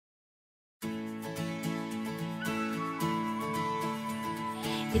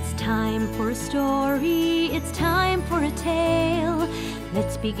It's time for a story, it's time for a tale.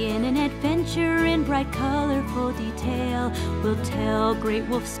 Let's begin an adventure in bright, colorful detail. We'll tell great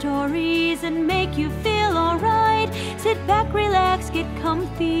wolf stories and make you feel alright. Sit back, relax, get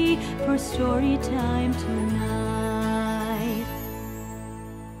comfy for story time tonight.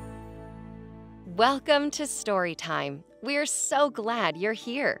 Welcome to Storytime. We're so glad you're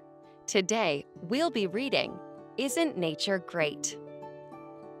here. Today, we'll be reading Isn't Nature Great?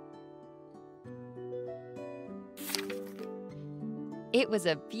 It was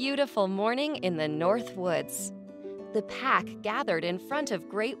a beautiful morning in the North Woods. The pack gathered in front of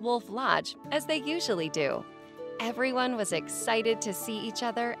Great Wolf Lodge, as they usually do. Everyone was excited to see each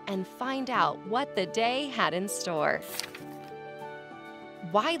other and find out what the day had in store.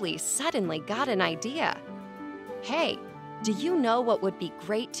 Wiley suddenly got an idea. Hey, do you know what would be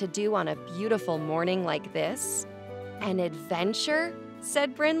great to do on a beautiful morning like this? An adventure,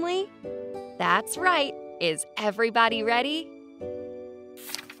 said Brinley. That's right. Is everybody ready?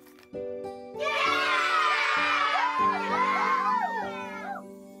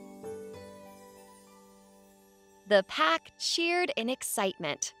 The pack cheered in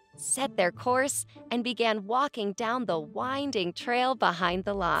excitement, set their course, and began walking down the winding trail behind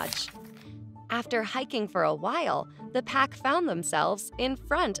the lodge. After hiking for a while, the pack found themselves in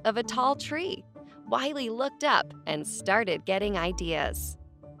front of a tall tree. Wiley looked up and started getting ideas.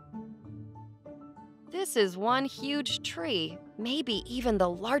 This is one huge tree, maybe even the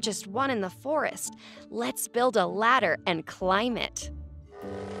largest one in the forest. Let's build a ladder and climb it.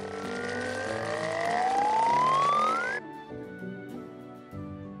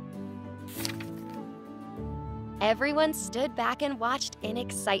 Everyone stood back and watched in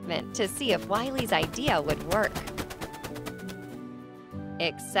excitement to see if Wiley's idea would work.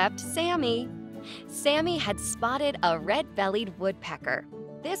 Except Sammy. Sammy had spotted a red-bellied woodpecker.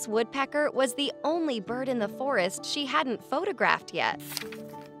 This woodpecker was the only bird in the forest she hadn't photographed yet.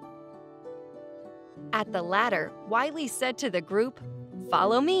 At the ladder, Wiley said to the group,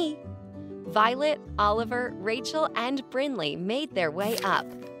 "Follow me." Violet, Oliver, Rachel, and Brinley made their way up.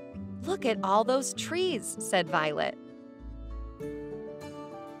 "Look at all those trees," said Violet.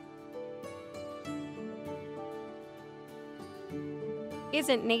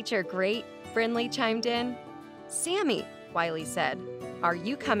 "Isn't nature great?" Brinley chimed in. "Sammy," Wiley said, "are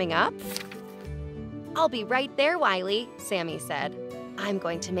you coming up?" "I'll be right there, Wiley," Sammy said. "I'm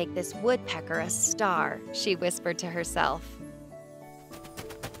going to make this woodpecker a star," she whispered to herself.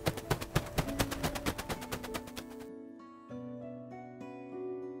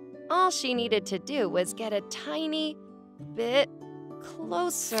 All she needed to do was get a tiny bit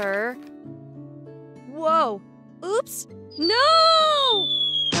closer. Whoa! Oops! No!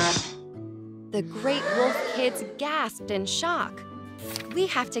 The Great Wolf kids gasped in shock. "We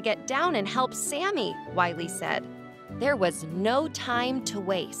have to get down and help Sammy," Wiley said. There was no time to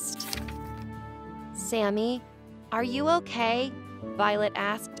waste. "Sammy, are you okay?" Violet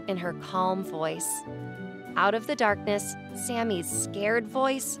asked in her calm voice. Out of the darkness, Sammy's scared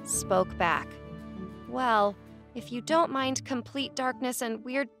voice spoke back. "Well, if you don't mind complete darkness and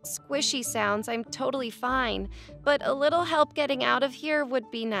weird squishy sounds, I'm totally fine, but a little help getting out of here would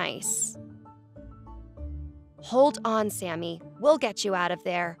be nice." "Hold on, Sammy. We'll get you out of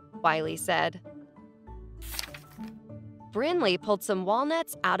there," Wiley said. Brinley pulled some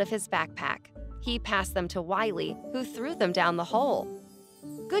walnuts out of his backpack. He passed them to Wiley, who threw them down the hole.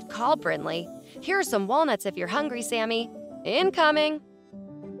 "Good call, Brinley. Here are some walnuts if you're hungry, Sammy. Incoming!"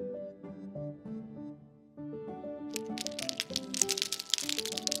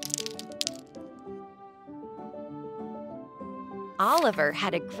 Oliver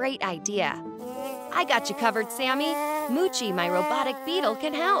had a great idea. "I got you covered, Sammy. Moochie, my robotic beetle,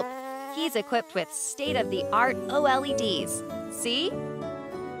 can help. He's equipped with state-of-the-art OLEDs. See?"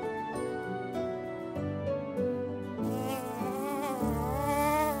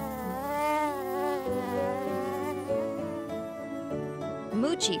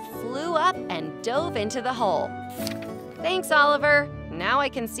 Moochie flew up and dove into the hole. "Thanks, Oliver. Now I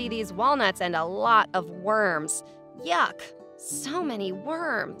can see these walnuts and a lot of worms. Yuck, so many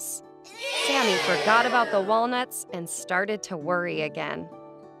worms." Sammy forgot about the walnuts and started to worry again.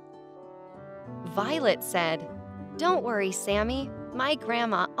 Violet said, "Don't worry, Sammy. My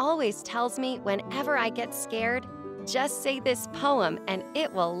grandma always tells me whenever I get scared, just say this poem and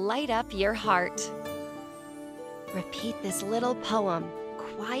it will light up your heart." Repeat this little poem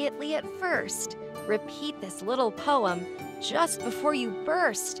quietly at first. Repeat this little poem just before you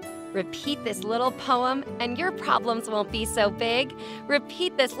burst. Repeat this little poem and your problems won't be so big.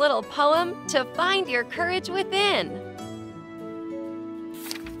 Repeat this little poem to find your courage within.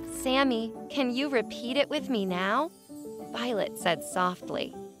 Sammy, can you repeat it with me now? Violet said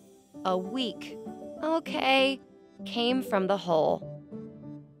softly. A week, okay, came from the hole.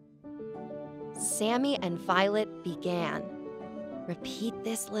 Sammy and Violet began. Repeat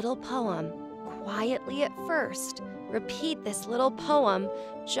this little poem, quietly at first. Repeat this little poem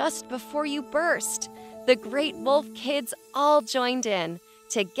just before you burst. The Great Wolf Kids all joined in.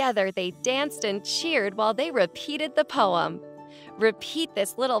 Together they danced and cheered while they repeated the poem. Repeat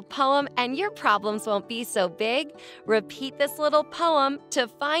this little poem and your problems won't be so big. Repeat this little poem to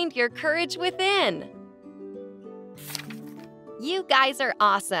find your courage within. You guys are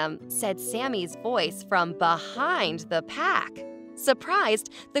awesome, said Sammy's voice from behind the pack.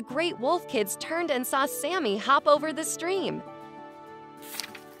 Surprised, the Great Wolf Kids turned and saw Sammy hop over the stream.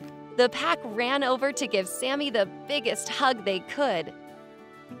 The pack ran over to give Sammy the biggest hug they could.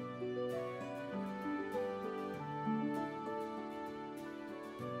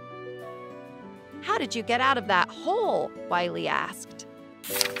 How did you get out of that hole? Wiley asked.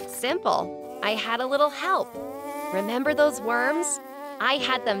 Simple. I had a little help. Remember those worms? I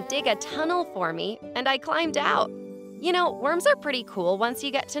had them dig a tunnel for me, and I climbed out. You know, worms are pretty cool once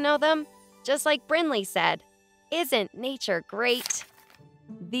you get to know them. Just like Brinley said, isn't nature great?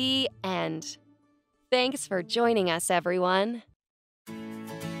 The end. Thanks for joining us, everyone.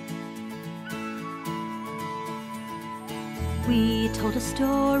 We told a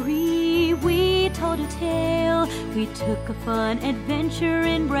story, we told a tale. We took a fun adventure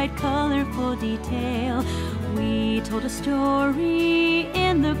in bright, colorful detail. We told a story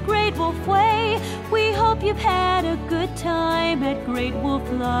in the Great Wolf way. We hope you've had a good time at Great Wolf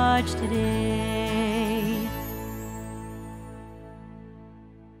Lodge today.